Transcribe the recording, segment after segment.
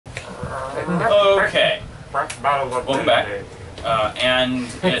Okay. Welcome back. And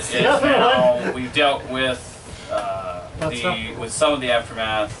it is now we've dealt with with some of the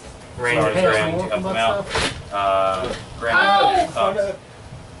aftermath. Rangers trying to help them out.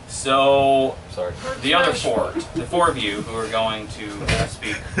 So the other four, the four of you who are going to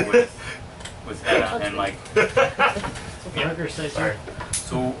speak with Anna and Mike.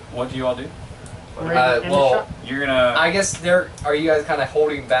 So what do you all do? Well, you're gonna. I guess are you guys kind of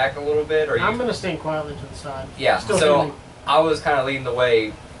holding back a little bit, or I'm gonna stand quietly to the side. Yeah. So I was kind of leading the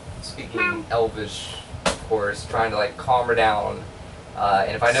way, speaking Elvish, of course, trying to like calm her down.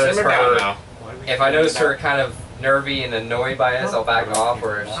 And if I notice her, kind of nervy and annoyed by us, I'll back off.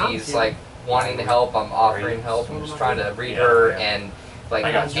 Or if she's like wanting to help, I'm offering help. I'm just trying to read her and like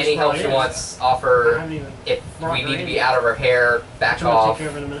any help she wants, offer. If we need to be out of her hair, back off.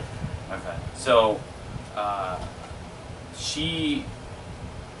 Okay. So, she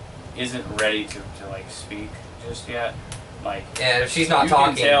isn't ready to like speak just yet. Like, and if she's not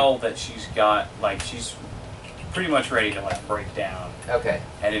talking, you can tell that she's got she's pretty much ready to like break down. Okay.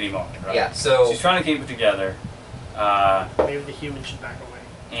 At any moment, right? Yeah. So she's trying to keep it together. Maybe the human should back away.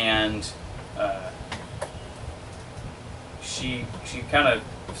 And she kind of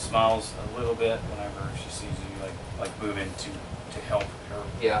smiles a little bit whenever she sees you like move in to help her.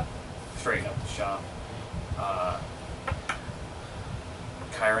 Yeah. Straighten up the shop.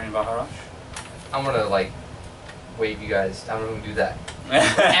 Kyron and Baharash. I'm gonna like wave you guys. I'm gonna do that.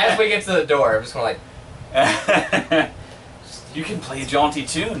 As we get to the door, I'm just gonna like. You can play a jaunty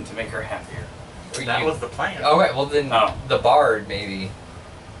tune to make her happier. That was the plan. Okay, well then the bard maybe.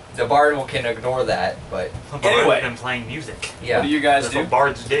 The bard can ignore that, but anyway, I'm playing music. Yeah. What do you guys That's do? what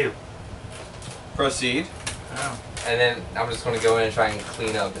bards do. Proceed. Oh. And then I'm just going to go in and try and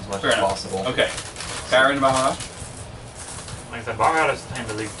clean up as much as possible. Okay. Kyron and Baharash. Like I said, Baharash is playing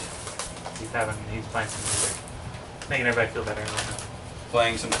the lute. He's playing some music, making everybody feel better right now.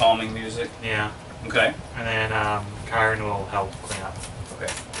 Playing some calming music. Yeah. Okay. And then Kyron will help clean up.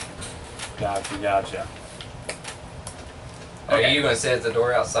 Okay. Gotcha. Oh, are you going to sit at the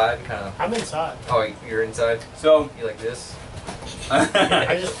door outside and kind of... I'm inside. Oh, you're inside? So... You like this?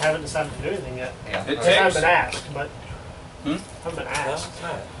 I just haven't decided to do anything yet. Yeah. I haven't been asked, but... I haven't been asked.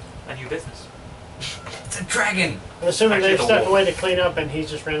 A new business. It's a dragon! I'm assuming they've stepped away to clean up and he's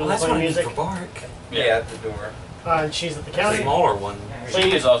just randomly playing music. For Bark. Yeah, at the door. And she's at the county. The smaller one.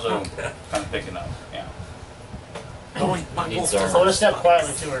 She is also kind of picking up, yeah. I want to step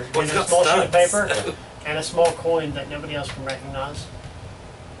quietly to her. Get a small sheet of paper and a small coin that nobody else can recognize.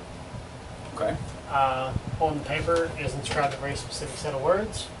 Okay. On the paper is inscribed a very specific set of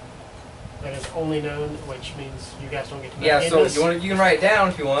words that is only known, which means you guys don't get to metagame this. You can write it down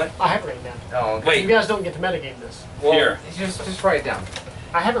if you want. I have it written down. Oh, okay. Wait. You guys don't get to metagame this. Well, here. Just write it down.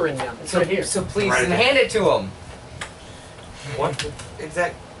 I have it written down. It's right here. So please, hand it to him. What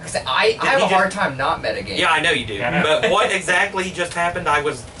exactly? I have a hard time not metagaming. Yeah, I know you do. But what exactly just happened?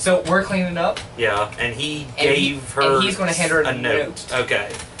 So we're cleaning up. Yeah, and he gave her. And he's going to hand her a note.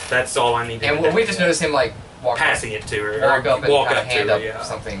 Okay, that's all I need to know. And we just noticed him like passing it to her. Walk up and kind of hand to up her,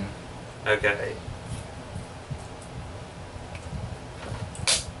 something. Okay.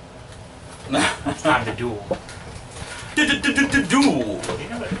 Time to duel. Duel.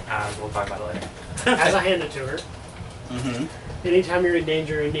 We'll talk about it later. As I hand it to her, anytime you're in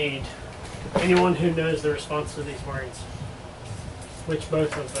danger or need, anyone who knows the response to these words, which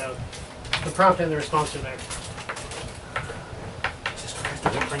both of the prompt and the response are there. Just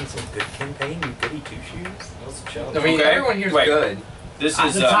we're playing some good campaign, you goody two shoes. I mean, everyone here's good. This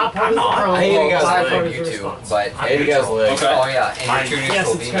is the top part of the prompt. I hate you guys part live is the YouTube, response. but I hate you guys live. Okay. Oh yeah, and your true Yes,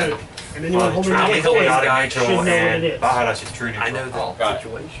 neutral it's demon. code. And anyone holding the It's only guy should know what it is. Baharash is true neutral. I know the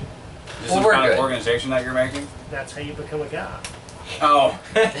situation. This is some kind of organization that you're making? That's how you become a guy. Oh.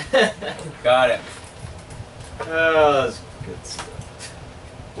 Got it. Oh, that's good stuff.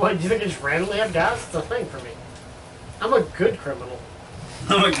 What, do you think I just randomly have guys? It's a thing for me. I'm a good criminal.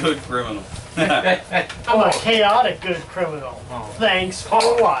 I'm a good criminal. I'm a chaotic good criminal. Thanks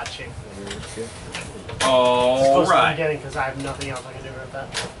for watching. All right. Getting because I have nothing else I can do with that.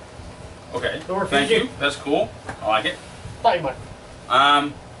 Okay. Thank you. That's cool. I like it. Thought you might.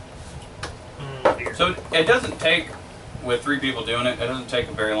 So it doesn't take, with 3 people doing it, it doesn't take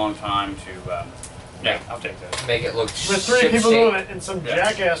a very long time to. Yeah, I'll take that. Make it look. With 3 people doing it and some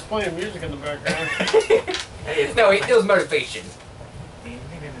jackass playing music in the background. No, it was motivation.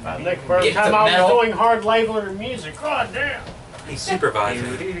 By the time I was doing hard labeler music, god damn. He's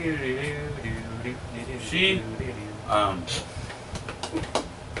supervising. She,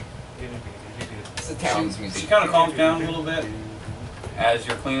 It's the town's music. She kind of calms down a little bit as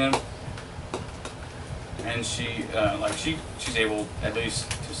you're cleaning, And she, she's able at least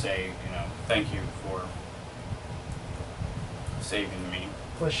to say, you know, thank you for saving me.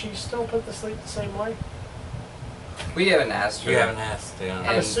 Was she still put to sleep the same way? We haven't asked her. You haven't asked, yeah.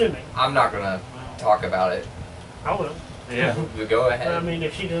 I'm assuming. I'm not gonna talk about it. I will. Yeah. You go ahead. But I mean,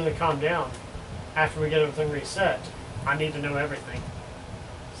 if she doesn't calm down after we get everything reset, I need to know everything.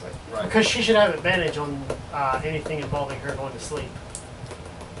 Right. Because she should have advantage on anything involving her going to sleep.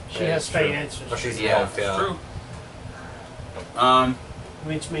 She Yeah, has it's spade true. answers. Well, she's Yeah, elf, yeah. True.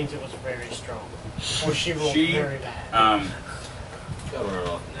 Which means it was very strong. Or she rolled She, very bad. Gotta run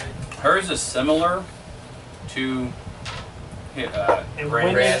off tonight. Hers is similar to And Grand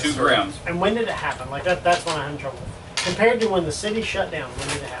when Rats did, to Grimm's. and when did it happen? Like that's when I had trouble. Compared to when the city shut down, when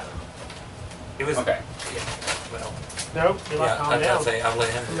did it happen? It was Okay. Yeah. Well, Nope, Eli, yeah. calm I'd down. say I'll let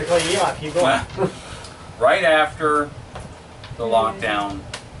him. I'm gonna call you Eli. Keep going. Right after the lockdown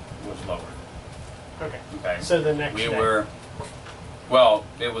was lowered. Okay. Okay. So the next We day. were, well,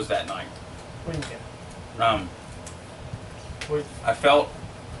 it was that night. When you get With, I felt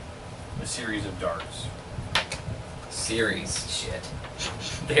a series of darts. Series shit.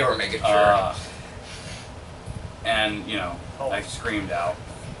 They were making sure. And, you know, Oh. I screamed out.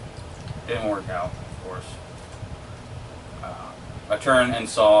 Didn't work out, of course. I turned and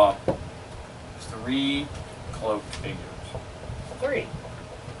saw 3 cloaked figures. 3.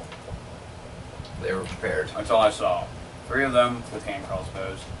 They were prepared. That's all I saw. 3 of them with hand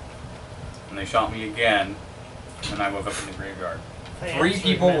crossbows. And they shot me again when I woke up in the graveyard. 3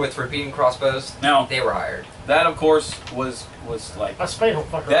 people with repeating crossbows. Now, They were hired. that of course was like, A spade will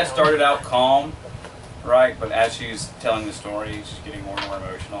fuck that around. started out calm, right? But as she's telling the story, she's getting more and more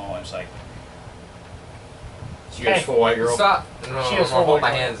emotional. And it's like, Did you guys full white girl? Stop. No, She I'm was gonna hold full my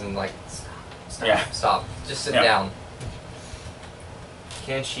white hands and like, stop. Yeah. Stop. Just sit Yeah. down.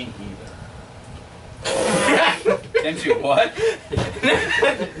 Can she even? didn't you what?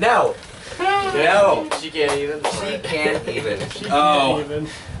 No. No. She can't even. She can't even. She Oh. can't even.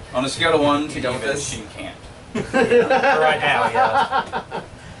 On a scale of 1 to You done with even, this? she can't. Right now, yeah.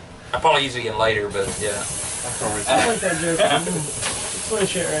 I'll probably use it again later, but yeah. I like that joke. Funny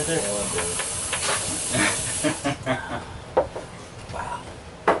shit right there. Wow.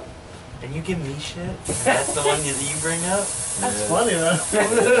 And you give me shit? That's the one that you bring up? That's funny though.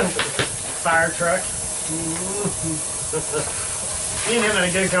 Fire truck. Me and him had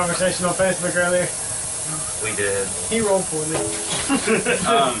a good conversation on Facebook earlier. We did. He rolled for me.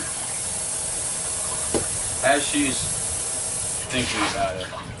 As she's thinking about it,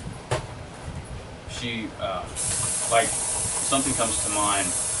 she, like, something comes to mind,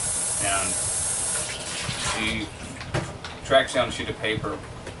 and she tracks down a sheet of paper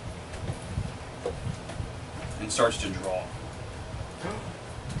and starts to draw.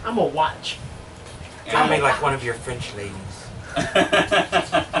 I'm a watch. Tell me like one of your French ladies.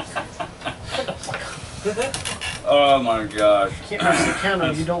 Oh my gosh. Can't press the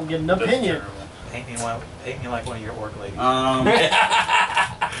counter, you don't get an That's opinion. terrible. Paint me like one of your orc ladies.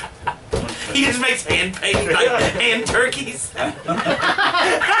 He just makes hand paint, like hand turkeys.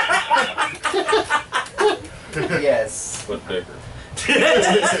 Yes. But bigger.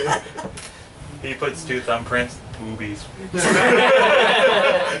 He puts 2 thumbprints, boobies.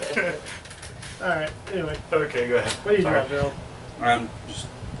 Alright, anyway. Okay, go ahead. What are you doing, Gerald? Just,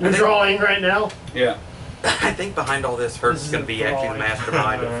 You're drawing right now? yeah. I think behind all this, This Herc's is gonna a be actually the drawing.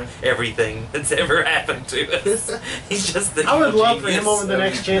 mastermind of everything that's ever happened to us. He's just the I would love for him genius. over the That'd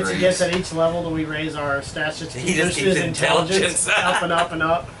next be chance he great. gets at each level that we raise our stats just to He just boost his keeps intelligence. up and up and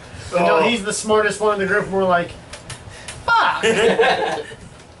up. Until he's the smartest one in the group and we're like, fuck!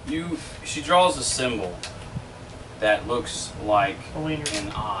 She draws a symbol that looks like A wiener.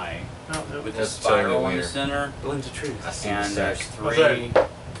 an eye Oh, no. with a That's totally spiral in the wiener. center, Blends of truth. I see and the there's sack. 3.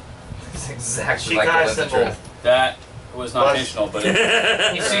 It's exactly She like got a the symbol. truth. That was not Plus- intentional, but it,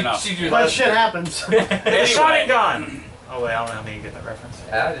 fair enough. She drew But that. shit happens. Shot and gun! Oh wait, I don't know how many you get that reference.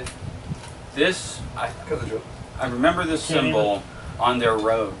 Yeah, I did. This, Because of the I remember this Can't symbol on their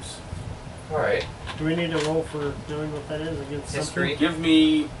robes. Alright. Do we need to roll for knowing what that is against History. Give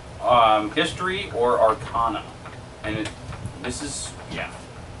me history or arcana. And this is, yeah.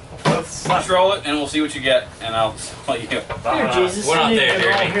 Let's roll it and we'll see what you get, and I'll tell you. Here, Jesus, We're you not need there, to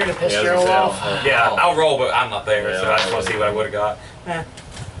roll Jeremy. here to piss Yeah, Gerald that's off. Yeah, I'll roll, but I'm not there, so Yeah, I just want to see what I would have got.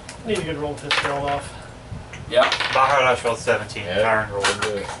 Need a good roll to piss Gerald off. Yeah. Baharash rolled 17. Yeah. Kyron rolled.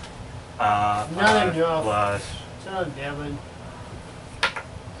 Good. Nothing off. Plus. Oh, damn it.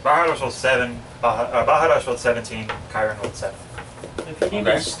 Baharash rolled 7. Baharash rolled 17. Kyron rolled 7. If you need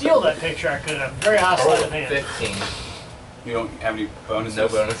Okay. to steal that picture, I could have very high sleight of hand. 15. You don't have any bonuses? No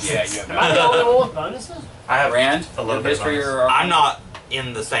bonuses. Yeah, you have Am I the only one with bonuses? I have Rand, a little bit of history bonus. or I'm not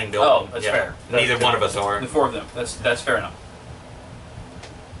in the same building. Oh, that's fair. Neither one of us are. The 4 of them. That's fair enough.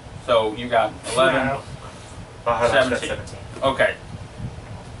 So you got 11. No. Baharash got 17. 17. Okay.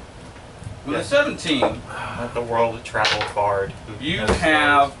 With a 17, The world travel bard. who you knows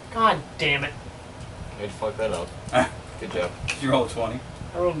have. God damn it. Made to fuck that up. Good job. You roll a 20.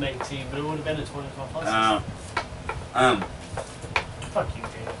 I rolled an 18, but it would have been a 20 with my pluses. Fuck you,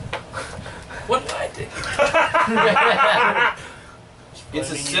 Jake. What did I do?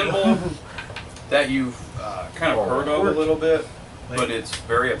 It's a symbol that you've kind of heard of a little bit, but it's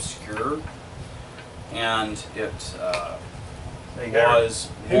very obscure. And it There you go. was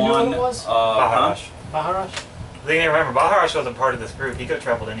Who knew one what it was? Baharash. Baharash? The thing to remember, Baharash wasn't part of this group. He could have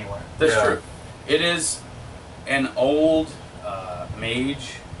traveled anywhere. That's Yeah. true. It is an old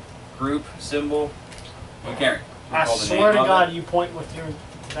mage group symbol. We can't I recall the swear name to of God, it. you point with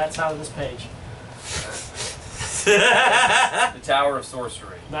that side of this page. The Tower of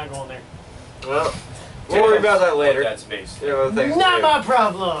Sorcery. Not going there. Well, we'll worry about that later. That's based. Yeah, other things to Not do. my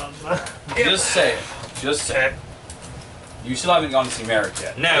problem. Just say it. Just say it. You still haven't gone to see Merrick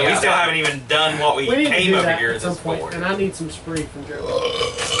yet. No, we still haven't even done what we, We need to came do over that here at as some this point, for. and I need some spree from Jeremy.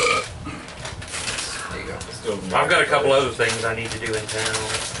 There you go. Still I've got a couple other things I need to do in town.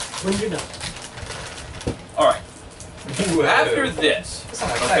 When you're done. All right. After this, That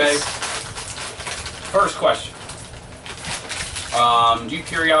sounds like okay. nice. First question. Do you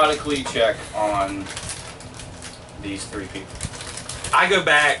periodically check on these 3 people? I go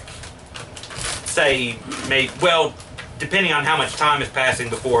back, say, well, depending on how much time is passing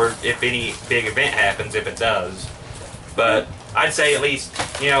before, if any big event happens, if it does. But I'd say at least,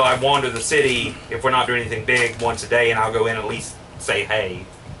 I wander the city if we're not doing anything big once a day, and I'll go in at least say hey,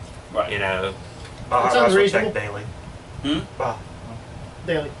 Right. sounds Baharash will reasonable. check daily. Hmm?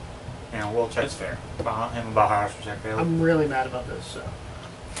 Daily. We'll check. That's fair. Him and Baharash will check daily. I'm really mad about this, so.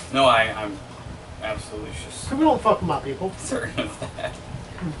 No, I'm absolutely just We don't fuck with my people. certain of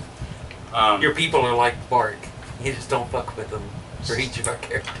that. your people are like bark. You just don't fuck with them for each of our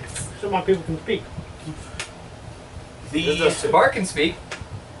characters. So my people can speak. Bark can speak.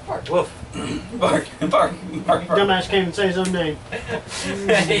 Bark, woof. bark. Dumbass can't even say his own name.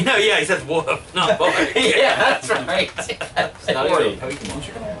 No, yeah, he says woof, not bark. Yeah, that's right. It's not even a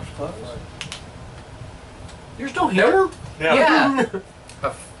Pokemon. You're still here? Yeah. I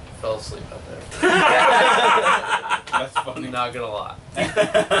fell asleep out there. That's funny. Not gonna lie.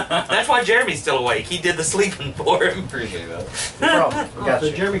 That's why Jeremy's still awake. He did the sleeping for him. Appreciate that. No problem. We got So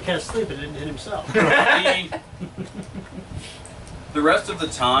you. Jeremy can't sleep and didn't hit himself. The rest of the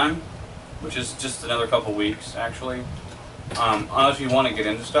time, which is just another couple weeks, actually, unless you want to get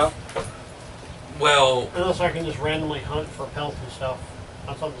into stuff. Well, Unless I can just randomly hunt for pelts and stuff.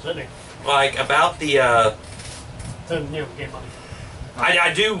 That's on the city. like about the, To, get money.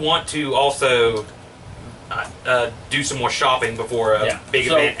 I do want to also do some more shopping before a Yeah. big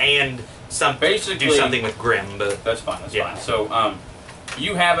So, event and basically do something with Grim, but That's fine. That's Yeah. fine. So,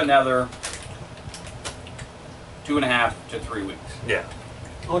 you have another 2.5 to 3 weeks yeah.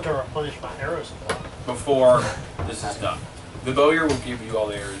 I want to replenish my arrow supply. before this is done. The bowyer will give you all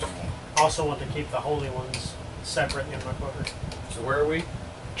the arrows you want. I also want to keep the holy ones separate in my quiver. So where are we?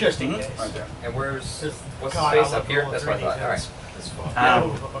 Just in Mhm. case. Right there. And where's Just- what's God, the I space love up here? rolling That's what I 3D thought. All right. dice. That's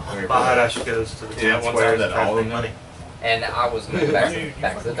fine. Baharash goes to the Yeah, town one square time to that try to all make of money. And I was moving back Dude, to,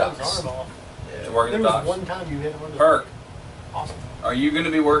 back to the you fucking docks. arm off. To work There at the was docks. one time you hit one of the Perk, Awesome. are you going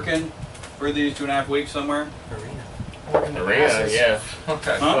to be working for these 2.5 weeks somewhere? Working the Arena, masses. yeah.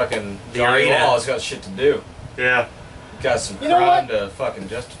 Okay. Huh? Fucking The Johnny arena. Law's got shit to do. Yeah. Got some You know crime what? to fucking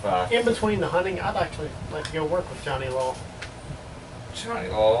justify. In between the hunting, I'd actually like to go work with Johnny Law. Johnny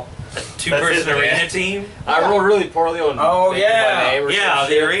Law. Two-person his arena band. team. I rolled really poorly on Oh, thinking yeah. my name or Yeah, some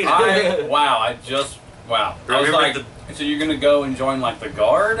the shit. arena. I was Remember like, so you're going to go and join like the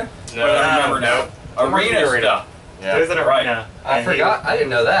guard? No, Well, I remember no. now. Arena Arena. stuff. Yeah. There's an Right. arena. I and he- forgot. I didn't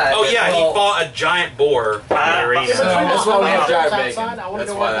know that. Oh yeah, Well, he fought a giant boar in the Ah, arena. So- That's why we have Outside, giant bacon. I wanna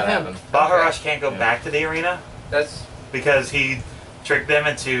That's go why work that with him. happened. Baharash can't go Yeah. back to the arena That's because he tricked them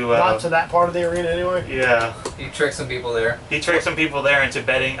into. Not to that part of the arena anyway. Yeah. he tricked some people there. He tricked some people there into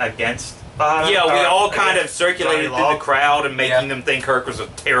betting against Baharash. Yeah, we or all kind of against circulated Johnny through Law the crowd and making Yeah. them think Kirk was a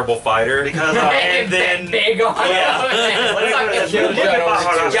terrible fighter. because And then big on Yeah. look at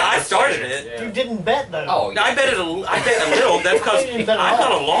Baharash. yeah, I started it. You didn't bet though. Oh, I bet it. I bet a little. That's because You didn't bet a I lot.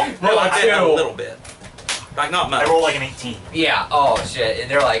 got a long. No, I bet a little bit. Like not much. I rolled like an 18. yeah. Oh shit. And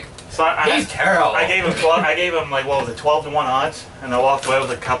they're like, So he's terrible. I gave him 12, I gave him like what was it, 12 to 1 odds, and I walked away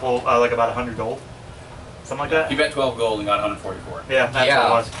with a couple, like about 100 gold. Something like that? He bet 12 gold and got 144. Yeah, that's Yeah. what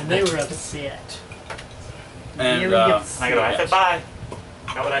it was. And they were upset. And Here he gets- And I go, I said bye.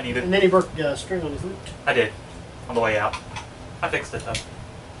 Got what I And needed. then he broke the string on his lute. I did. On the way out. I fixed it though.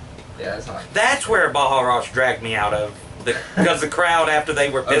 Yeah, it's not. That's where Baharosh dragged me out of. Because the crowd, after they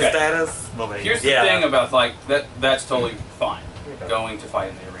were pissed Okay. at us. Well, there you here's go. the Yeah. thing about that's totally fine. Going to fight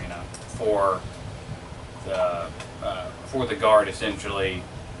in the arena for the guard essentially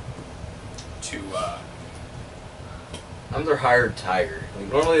to I'm their hired tiger.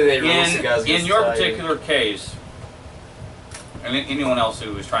 Like, normally they release the guys in against your the tiger. particular case, and anyone else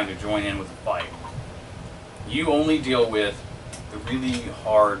who is trying to join in with the fight, you only deal with the really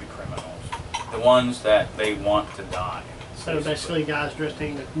hard criminals, the ones that they want to die. So basically, guys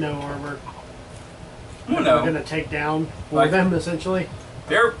dressing with no armor. You We're know, going to take down Like- them, essentially.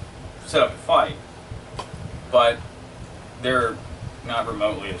 they're set up to fight, but they're not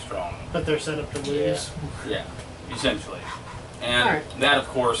remotely as strong. But they're set up to lose. Yeah, essentially. And Alright. that, of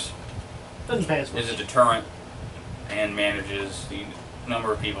course, Doesn't pay as much. is a deterrent and manages the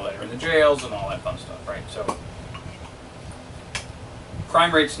number of people that are in the jails and all that fun stuff, right? So,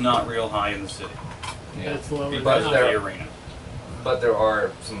 crime rate's not real high in the city. But it's lower Because But of now. the arena. But there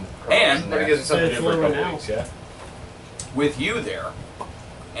are some And- problems in Maybe there. gives you something It's to do for a lower couple now. weeks, yeah? With you there,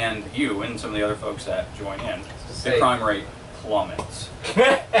 and you and some of the other folks that join in, the Say- crime rate plummets.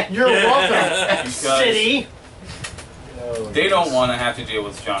 You're welcome, Because city. they don't want to have to deal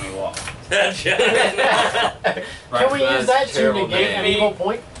with Johnny Law. Can we use that to terrible negate an name. evil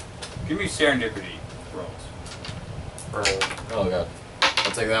point? Give me serendipity rolls. Oh god.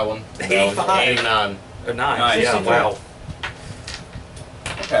 I'll take that one. That 85. one. 89. Or nine. Nice. Yeah, wow.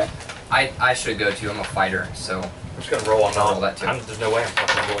 Okay. I should go too. I'm a fighter, so I'm just gonna roll on I'll roll that too. There's no way I'm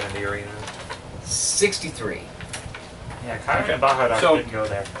fucking going in the arena. 63. Yeah, Kyron Okay. and Baja So- didn't go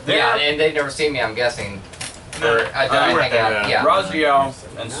there. Yeah, There, and they've never seen me. I'm guessing. No, Or I you don't weren't hang out. there, Yeah, Raziel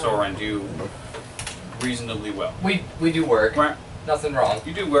and Soren do reasonably well. we do work. Right? Nothing wrong.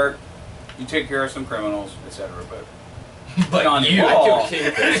 You do work, you take care of some criminals, etc. But But Johnny you, I Law, killed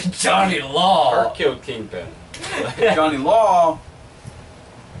Kingpin. Johnny Or Law. killed Kingpin. Johnny Law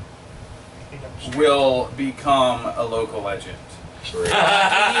will become a local legend. Great.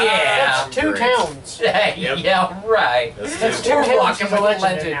 Yeah. That's two Great. towns. Hey, Yep. yeah, right. That's two. two We're towns. rocking He's a with the legend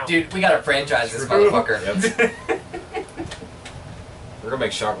legend, now. dude. We gotta franchise this True. motherfucker. We're gonna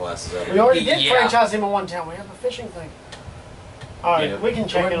make shot glasses out of We it. already did Yeah. franchise him in one town. We have a fishing thing. Alright, Yeah. we can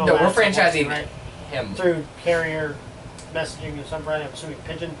check in on No, that. we're at some point, franchising right? him. Through carrier messaging or something, right? I'm assuming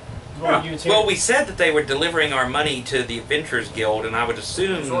Pigeon. is what Yeah. we use here. Well, we said that they were delivering our money to the Adventurers Guild, and I would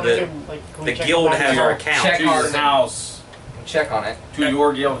assume So we're that gonna, like, can we the check guild on that has as our well? account. Check To your our- house, Check on it. to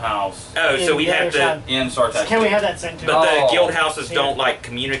your guild house Oh, so In we'd the have other to. side. in Sartak. Can we have that sent to But us? the Oh. guild houses Yeah. don't like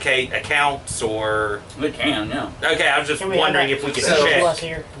communicate accounts or. They can, yeah. Okay, I was just Can we have wondering that if we could So- sent to check. us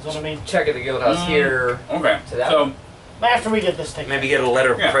here, is what I mean. Check at the guild house here. Okay. To that So, After we get this taken. Maybe get a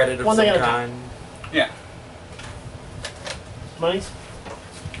letter of Yeah. credit of One some thing at a kind. yeah. Monies?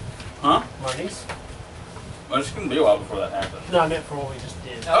 Huh? Monies? Well, it's going to be a while before that happens. No, I meant for what we just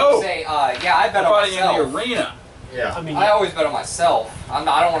did. I would Oh. say, yeah, I bet on Fighting in the myself. arena. Yeah. I mean, I always bet on myself. I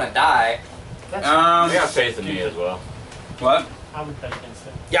don't want to die. that's, They got faith in me as well. What? I would bet against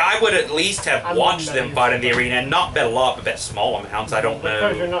it. Yeah, I would at least have I'm watched not them betting fight in the against arena and not bet a lot, but bet small amounts. I don't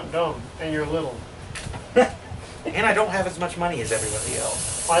Because you're know. not dumb and you're little. And I don't have as much money as everybody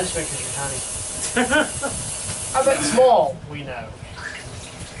else. Well, I just because you're tiny. I bet small, we know.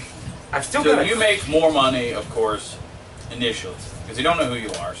 I've still So got you make more money, of course, initially, because you don't know who you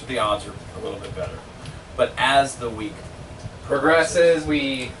are, so the odds are a little bit better. But as the week Progresses,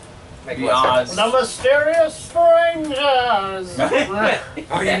 we make the less odds. The mysterious strangers!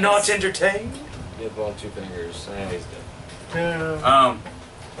 Are you not entertained? Give on 2 fingers. And he's dead.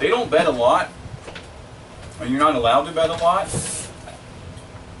 They don't bet a lot, and you're not allowed to bet a lot.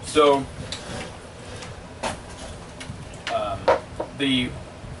 So, the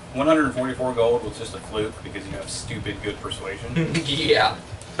 144 gold was just a fluke because you have stupid good persuasion. Yeah.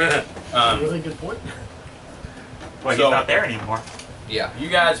 Really good point. Well, So- he's not there anymore. Yeah. You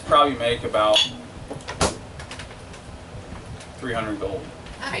guys probably make about 300 gold.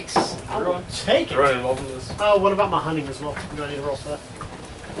 Nice. I'll take it. Running involved in this? Oh, what about my hunting as well? Do I need to roll for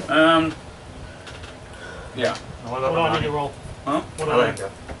that? Yeah. What What about do my I need to money? roll? Huh? What do I I, like that.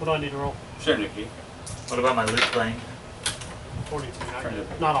 what do I need to roll? Sure, Nikki. What about my loot playing? 42. Turn it.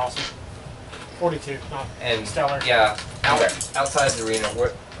 Not awesome. 42. Not And stellar. yeah, Okay. outside the arena,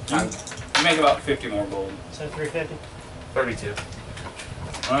 what? You make about 50 more gold. So 350. 32.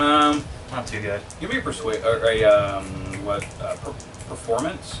 Not too good. Give me a persuade or a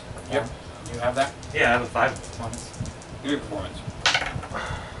performance. Yep. You have that? Yeah, I have a 5 performance. Your performance.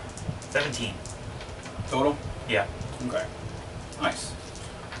 17. Total? Yeah. Okay. Nice.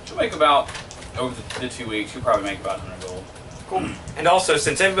 You'll make about, over the 2 weeks, you'll probably make about 100 gold. Cool. And also,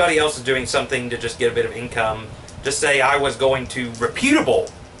 since everybody else is doing something to just get a bit of income, just say I was going to reputable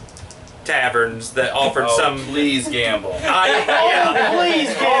taverns that offered some. Please gamble. Please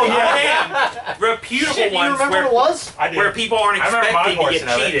gamble. I am. Reputable Shit, you ones remember what it was? where people aren't I remember my expecting to get portion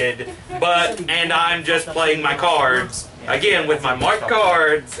of it. cheated, and I'm just playing my cards again with my marked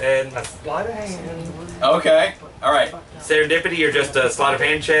cards and my sleight of hand. Okay. All right. Serendipity or just a sleight of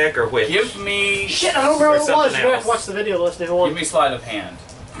hand check or which? Give me. Shit, I don't remember what it was. something You're gonna have else. to watch the video listening Give one. me sleight of hand.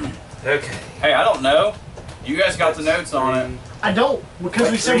 Okay. Hey, I don't know. You guys got the notes on it. I don't, because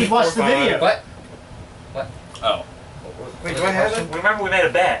we said we watched the video. What? Oh. Wait, do I have it? Remember we made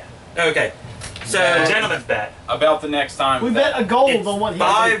a bet. Okay. So A gentleman's bet. About the next time. We bet a gold it's on what he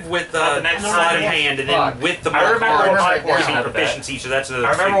 5 with Not the the next sleight of time. hand, and then Fuck. with the I marked remember what my cards portion being of the bet. proficiency. So that's a.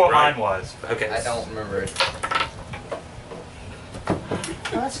 I remember what right? mine was. Okay. I don't remember it. Oh,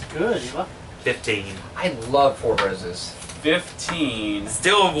 that's good, Eva. 15. I love 4 roses. 15.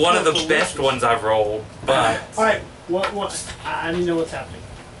 Still one of the Delicious. best ones I've rolled, but Alright, what? I need to know what's happening.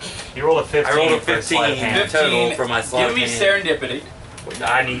 You rolled a 15. I rolled a for sleight of 15 hand. total for my sleight Give of me hand. serendipity.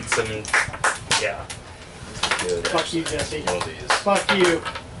 I need some. Yeah. Good. Fuck you, Jesse. One of these. Fuck you.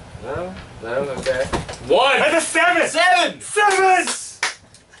 No? No? Okay. 1! That's a 7! 7! 7!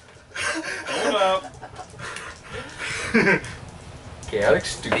 Hold up. Chaotic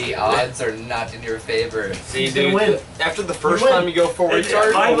stupid. The odds are not in your favor. See, He's gonna dude, win. after the first You win. time you go full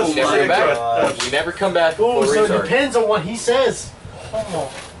retard, mine was we never straight come back. to We never come back full Oh, so it retard. depends on what he says.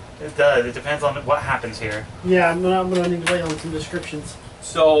 It does. It depends on what happens here. Yeah, I'm gonna need to wait on some descriptions.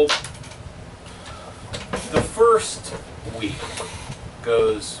 So, the first week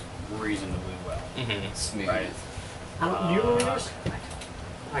goes reasonably well. Mm-hmm. Smooth. Right. I don't, do you remember yours?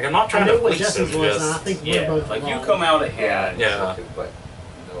 Like, I'm not I trying know to what fleece Jesse's them, was, and I just. think Yeah, we're both like you wrong. come out ahead Yeah. But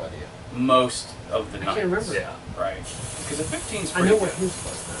no idea. most of the I night. can't remember. Yeah. Right. Because a 15's I pretty know what good. his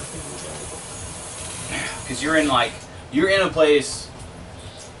was. Now. I think it was Because you're in a place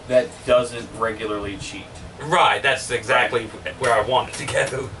that doesn't regularly cheat. Right, that's exactly where I wanted to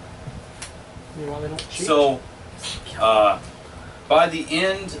go. you know why they don't cheat? So, by the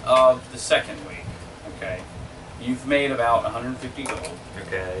end of the second week, okay, you've made about 150 gold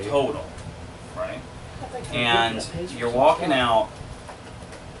Okay. total, right? I think And that pays for you're some walking stuff. out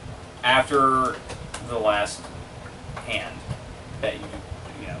after the last hand that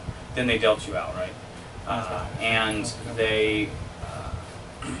you know, then they dealt you out, right? And they,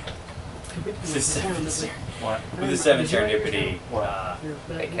 with the What? seven serendipity,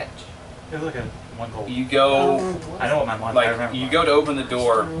 They catch. It was like a 1 gold. you go, I know what my mod. I like, remember you mine. go to open the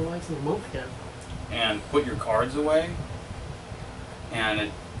door A month ago. and put your cards away, and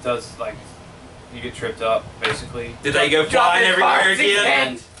it does, like, you get tripped up, basically. Did they go flying everywhere again?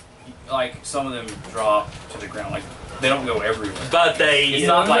 And, like, some of them drop to the ground, like, they don't go everywhere. But they. It's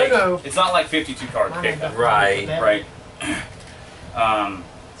not No, like no. it's not like 52 card Mine pickup, Right. right?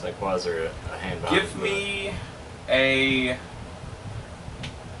 It's like, why is there a hand box? Give me a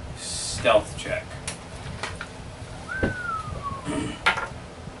stealth check.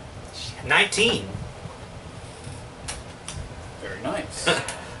 19. Very nice.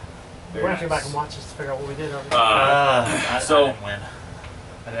 We're gonna have to go back and watch this to figure out what we did. I So- didn't win.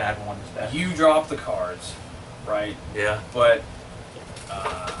 I didn't have one this bad. You drop the cards, right? Yeah. But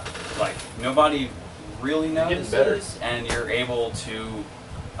like nobody really getting better. notices, and you're able to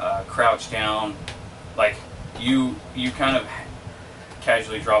crouch down. Like you kind of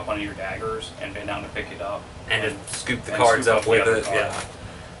casually drop one of your daggers and bend down to pick it up, And just scoop the and cards scoop up with the it. other Yeah.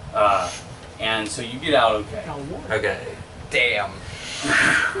 card. And so you get out okay. Okay. Damn.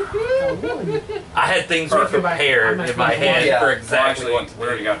 I had things Perfect. prepared in my head Yeah. for Well, exactly actually, what to we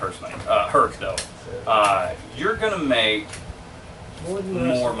already do. got Herc's money. Herc though. You're gonna make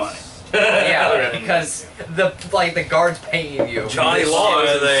more money. Yeah, because the guards paying you. Johnny Law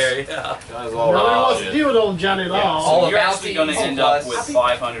is there. Yeah. Guys, Nobody all wants to shit. deal with old Johnny Yeah, Law. so All you're about actually the gonna evil end up plus. with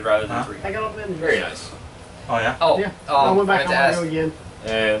 500 rather than Huh? 300. I got up in Very nice. Oh yeah. Oh, Yeah. I went back I on meant to my ask, go again.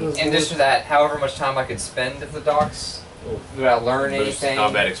 And in addition to that, however much time I could spend at the docks, would I learn There's anything?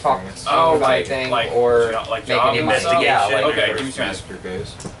 combat talk experience. Oh, about like anything, like or like make job any money? investigation. Yeah, like Okay, First give me some. master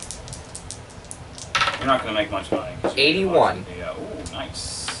goes. You're not gonna make much money. 'cause you're 81. Yeah. Ooh,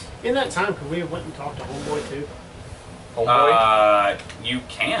 nice. In that time, could we have went and talked to Homeboy too? homeboy. You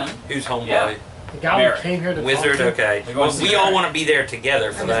can. Who's homeboy? Yeah. The guy Merrick. who came here to Wizard. talk to? Okay. They're Well, going to we the all Merrick. want to be there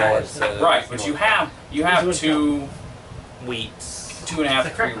together for that. So Right, but you have weeks.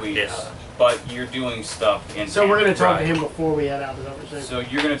 2.5, 3 weeks Yeah. but you're doing stuff in So we're town. going to talk to Right. him before we head out, is that what you're saying? So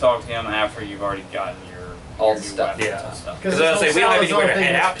you're going to talk to him after you've already gotten All your the new stuff. weapons Yeah. and stuff. Because I was gonna say, we don't have anywhere to thing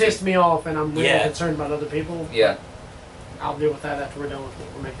head that's out to. pissed me off, and I'm really Yeah. concerned about other people. Yeah. I'll deal with that after we're done with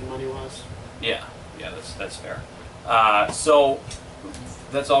what we're making money-wise. Yeah, that's fair. So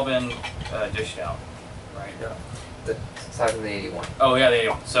that's all been dished out, right? Yeah. Aside from the 81. Oh yeah, there you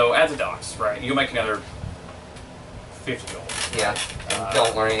go. So at the docks, right? You'll make another 50 gold. Yeah. And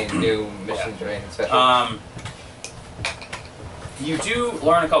don't learn any new missions or anything special. You do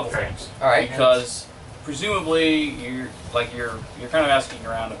learn a couple things. All right. Because presumably you're kind of asking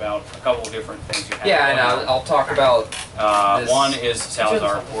around about a couple of different things you have. Yeah, and I'll talk about. this- One is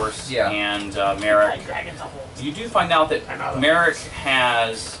Salazar, of course, Yeah. and Merrick. You do find out that Merrick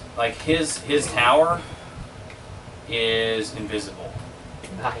has his tower is invisible.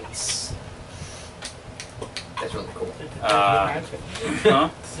 Nice. That's really cool. Huh?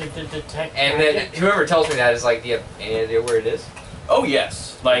 And then whoever tells me that is like, do you have any idea where it is? Oh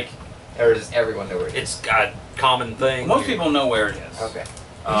yes, Or does everyone know where it is? It's a common thing. most people know where it is. Okay.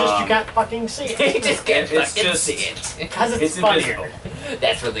 You can't fucking see it. You just can't it's fucking just- see it. Because It's it's funnier. invisible.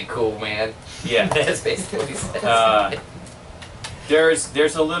 That's really cool, man. Yeah. That's basically what he says.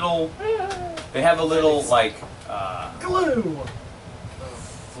 There's a little. They have a little Glue!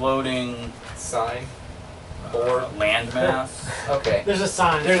 floating Sign. Board. landmass. Okay. There's a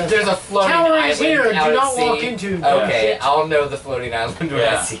sign. There's a floating Tower island is here, do out at not sea. walk into. Okay, Shit. I'll know the floating island when I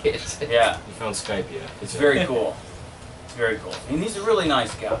Yeah. see it. Yeah, You found Skype, yeah. it's very cool. It's very cool. And he's a really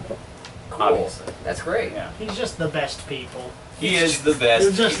nice guy. Cool. Obviously. That's great. Yeah. He's just the best people. He is the You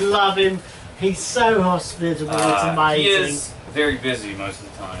best. just love him. He's so hospitable. It's amazing. He is very busy most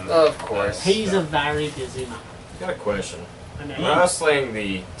of the time. Of course. He's a very busy man. Got a question. I know. When I was slaying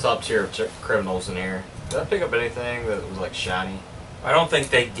the top tier of criminals in here, did I pick up anything that was like shiny? I don't think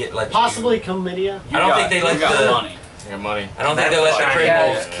they get let Possibly chlamydia. You I don't got- think they you let got the- money. I got money. I don't think they let the Yeah.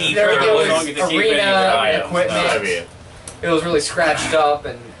 criminals Yeah. keep There their it As was. long as they keep any of Arena your and items, equipment. no. That'd be it. It was really scratched up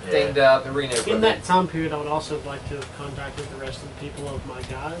and Yeah. dinged up. Arena In equipment. that time period, I would also like to have contacted the rest of the people of my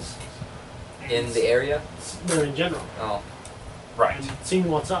guys. And In the area. no, in general. Oh. Right. And seeing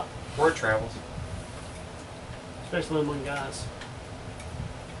what's up, Word travels. especially among guys.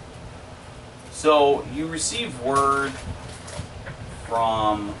 So you receive word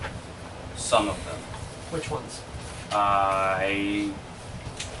from some of them. Which ones?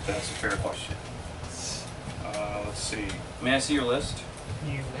 That's a fair question. Let's see. May I see your list?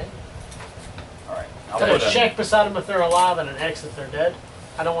 You may. All right. I'll Put put a a check beside them if they're alive and an X if they're dead.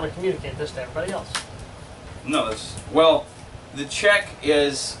 I don't want to communicate this to everybody else. No, that's well. The check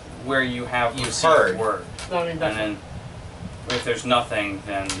is where you have You've received heard. word, No, I mean, and that's, then if there's nothing,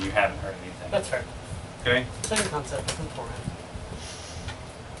 then you haven't heard anything. that's fair. Okay. Same concept, different format.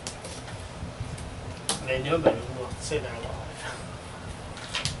 They nobody will say they're alive.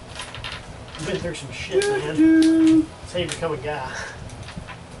 I've been through some shit, man. That's how you become a guy.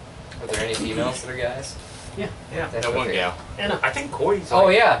 Are there any females that are guys? Yeah. Yeah. That's That one okay. gal. And I think Corey's Oh,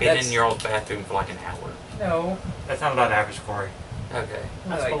 yeah, been that's- in your old bathroom for like an hour. No. That's not about average, Corey. Okay.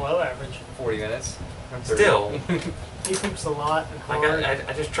 that's Like below average. 40 minutes. Still, He poops a lot and like hard.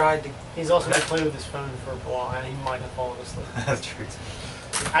 I just tried to. He's also been playing with his phone for a while and he might have fallen asleep. That's true.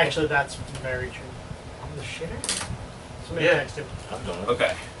 Actually, that's very true. The shitter? Somebody Yeah. text him. I've done it.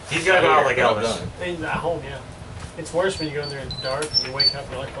 Okay. He's gotta go out like I've Elvis. done it. He's at home, yeah. It's worse when you go in there in the dark and you wake up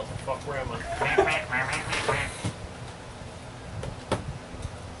and you're like, what the fuck, where am I?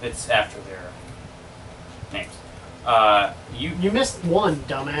 It's after their names. You missed one,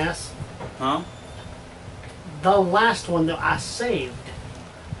 dumbass. Huh? The last one that I saved.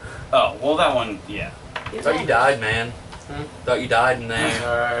 Oh, well, that one, yeah. Thought you died, man. Thought you died in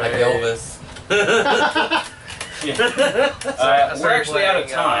there, like Elvis. Yeah. We're actually out of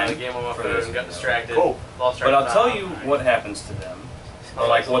time. Game on my for phone this and got video. distracted. Cool. Lost track But of I'll tell time. you what happens to them, or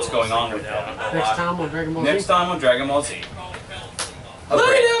like what's going on with them. Next time on Dragon Ball Z. Next time on Dragon Ball Z. Oh,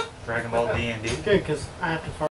 great. Dragon Ball D&D. Good, because I have to